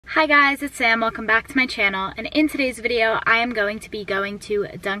Hi guys, it's Sam. Welcome back to my channel, and in today's video I am going to be going to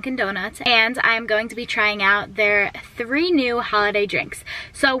Dunkin Donuts and I am going to be trying out their 3 new holiday drinks.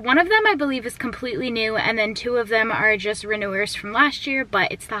 So one of them I believe is completely new, and then 2 of them are just renewers from last year, but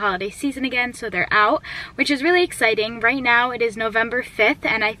it's the holiday season again, so they're out, which is really exciting. Right now it is November 5th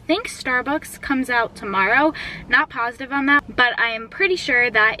and I think Starbucks comes out tomorrow. Not positive on that, but I am pretty sure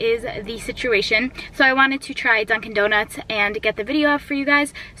that is the situation. So I wanted to try Dunkin Donuts and get the video up for you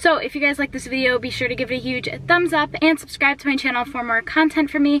guys. So if you guys like this video, be sure to give it a huge thumbs up and subscribe to my channel for more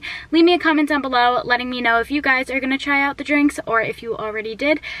content from me. Leave me a comment down below letting me know if you guys are going to try out the drinks or if you already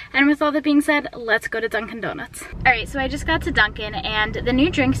did. And with all that being said, let's go to Dunkin Donuts. Alright, so I just got to Dunkin and the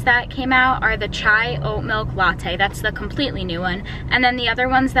new drinks that came out are the chai oat milk latte. That's the completely new one. And then the other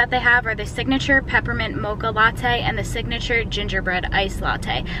ones that they have are the signature peppermint mocha latte and the signature gingerbread iced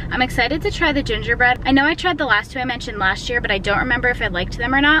latte. I'm excited to try the gingerbread. I know I tried the last 2 I mentioned last year, but I don't remember if I liked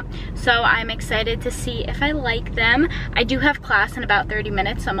them or not. So I'm excited to see if I like them. I do have class in about 30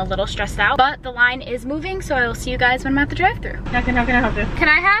 minutes, so I'm a little stressed out, but the line is moving, so I will see you guys when I'm at the drive-thru. How can I help you? Can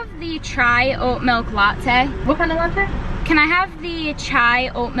I have the chai oat milk latte? What kind of latte? Can I have the chai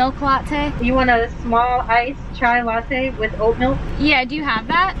oat milk latte? You want a small iced chai latte with oat milk? Yeah, do you have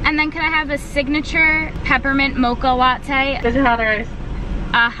that? And then can I have a signature peppermint mocha latte? Is it hot or iced?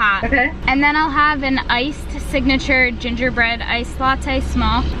 Hot. Okay. And then I'll have an iced signature gingerbread iced latte,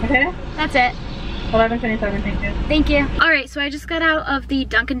 small. Okay. That's it. 11:27, thank you. Thank you. Alright, so I just got out of the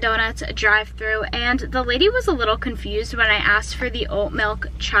Dunkin Donuts drive-thru and the lady was a little confused when I asked for the oat milk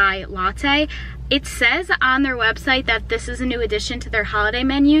chai latte. It says on their website that this is a new addition to their holiday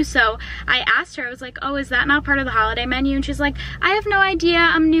menu, so I asked her, I was like, oh, is that not part of the holiday menu? And she's like, I have no idea,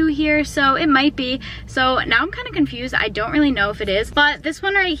 I'm new here, so it might be. So now I'm kind of confused. I don't really know if it is, but this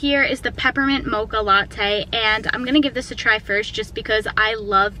one right here is the peppermint mocha latte, and I'm gonna give this a try first just because I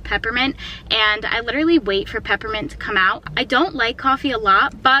love peppermint, and I literally wait for peppermint to come out. I don't like coffee a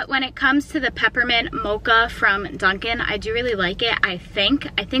lot, but when it comes to the peppermint mocha from Dunkin, I do really like it. I think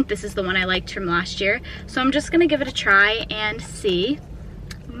this is the one I liked from last year, so I'm just gonna give it a try and see.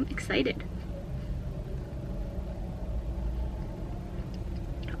 I'm excited.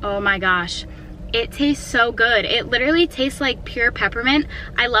 Oh my gosh, it tastes so good. It literally tastes like pure peppermint.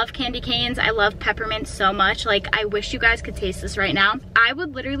 I love candy canes. I love peppermint so much. Like, I wish you guys could taste this right now. I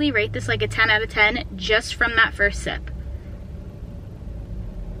would literally rate this like a 10 out of 10 just from that first sip.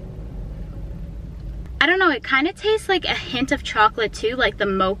 I don't know, it kind of tastes like a hint of chocolate too, like the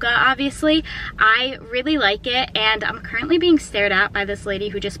mocha obviously. I really like it, and I'm currently being stared at by this lady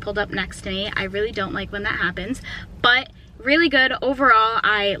who just pulled up next to me. I really don't like when that happens, but really good overall.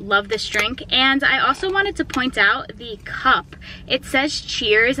 I love this drink, and I also wanted to point out the cup. It says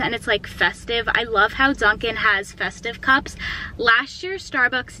cheers and it's like festive. I love how Dunkin has festive cups. Last year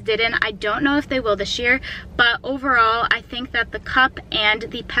Starbucks didn't. I don't know if they will this year, but overall I think that the cup and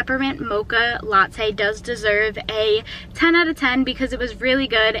the peppermint mocha latte does deserve a 10 out of 10 because it was really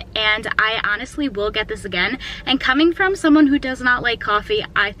good, and I honestly will get this again. And coming from someone who does not like coffee,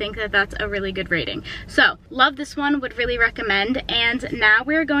 I think that that's a really good rating. So love this one, would really recommend. And now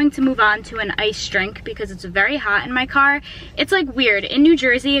we're going to move on to an iced drink because it's very hot in my car. It's like weird. In New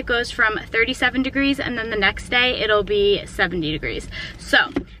Jersey it goes from 37 degrees and then the next day it'll be 70 degrees.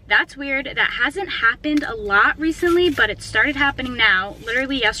 So that's weird. That hasn't happened a lot recently, but it started happening now.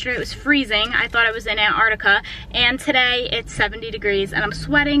 Literally yesterday it was freezing. I thought I was in Antarctica, and today it's 70 degrees and I'm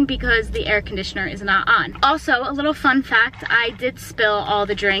sweating because the air conditioner is not on. Also, a little fun fact, I did spill all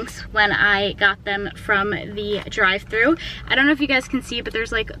the drinks when I got them from the drive-thru. I don't know if you guys can see, but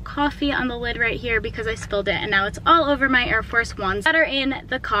there's like coffee on the lid right here because I spilled it, and now it's all over my Air Force Ones that are in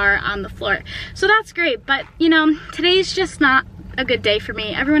the car on the floor. So that's great, but you know, today's just not a good day for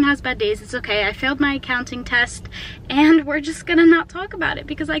me. Everyone has bad days, it's okay. I failed my accounting test and we're just gonna not talk about it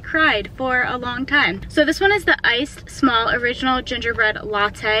because I cried for a long time. So this one is the iced small original gingerbread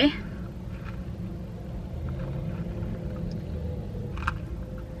latte.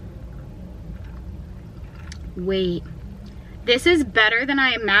 Wait, this is better than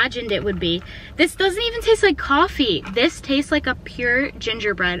I imagined it would be. This doesn't even taste like coffee. This tastes like a pure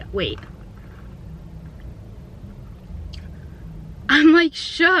gingerbread. Wait. I'm like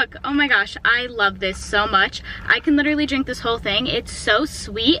shook. Oh my gosh, I love this so much. I can literally drink this whole thing. It's so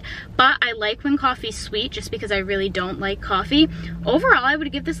sweet, but I like when coffee's sweet just because I really don't like coffee. Overall, I would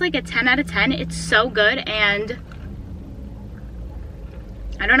give this like a 10 out of 10. It's so good, and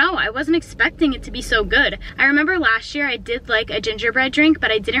I don't know, I wasn't expecting it to be so good. I remember last year I did like a gingerbread drink, but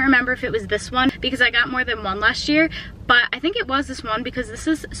I didn't remember if it was this one because I got more than one last year. But I think it was this one because this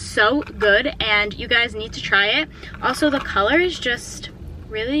is so good and you guys need to try it. Also, the color is just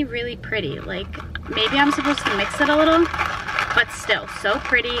really, really pretty. Like, maybe I'm supposed to mix it a little, but still, so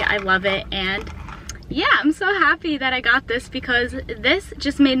pretty. I love it. And yeah, I'm so happy that I got this because this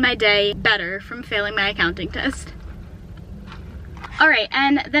just made my day better from failing my accounting test. Alright,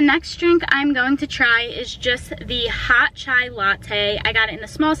 and the next drink I'm going to try is just the hot chai latte. I got it in the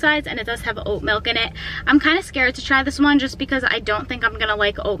small size and it does have oat milk in it. I'm kind of scared to try this one just because I don't think I'm gonna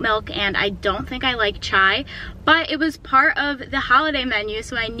like oat milk and I don't think I like chai, but it was part of the holiday menu,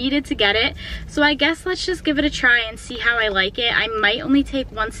 so I needed to get it. So I guess let's just give it a try and see how I like it. I might only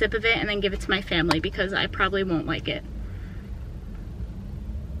take one sip of it and then give it to my family because I probably won't like it.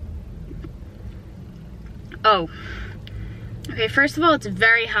 Oh. Okay, first of all, it's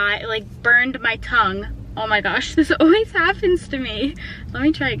very hot. It like burned my tongue. Oh my gosh, this always happens to me. Let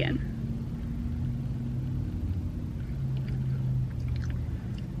me try again.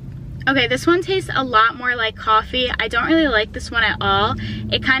 Okay, this one tastes a lot more like coffee. I don't really like this one at all.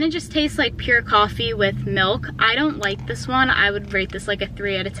 It kind of just tastes like pure coffee with milk. I don't like this one. I would rate this like a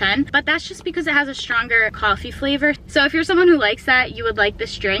 3 out of 10, but that's just because it has a stronger coffee flavor. So if you're someone who likes that, you would like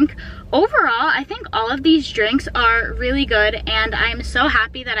this drink. Overall, I think all of these drinks are really good and I'm so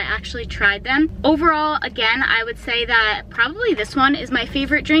happy that I actually tried them. Overall, again, I would say that probably this one is my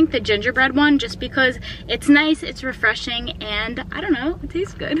favorite drink, the gingerbread one, just because it's nice, it's refreshing, and I don't know, it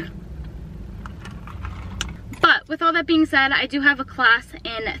tastes good. But with all that being said, I do have a class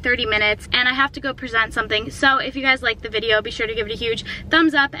in 30 minutes and I have to go present something. So if you guys liked the video, be sure to give it a huge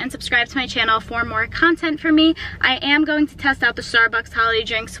thumbs up and subscribe to my channel for more content from me. I am going to test out the Starbucks holiday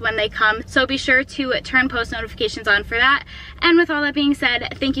drinks when they come, so be sure to turn post notifications on for that. And with all that being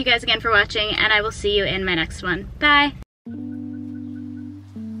said, thank you guys again for watching and I will see you in my next one. Bye!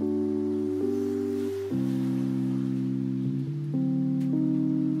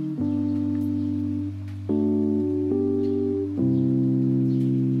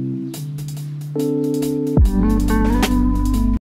 Thank you.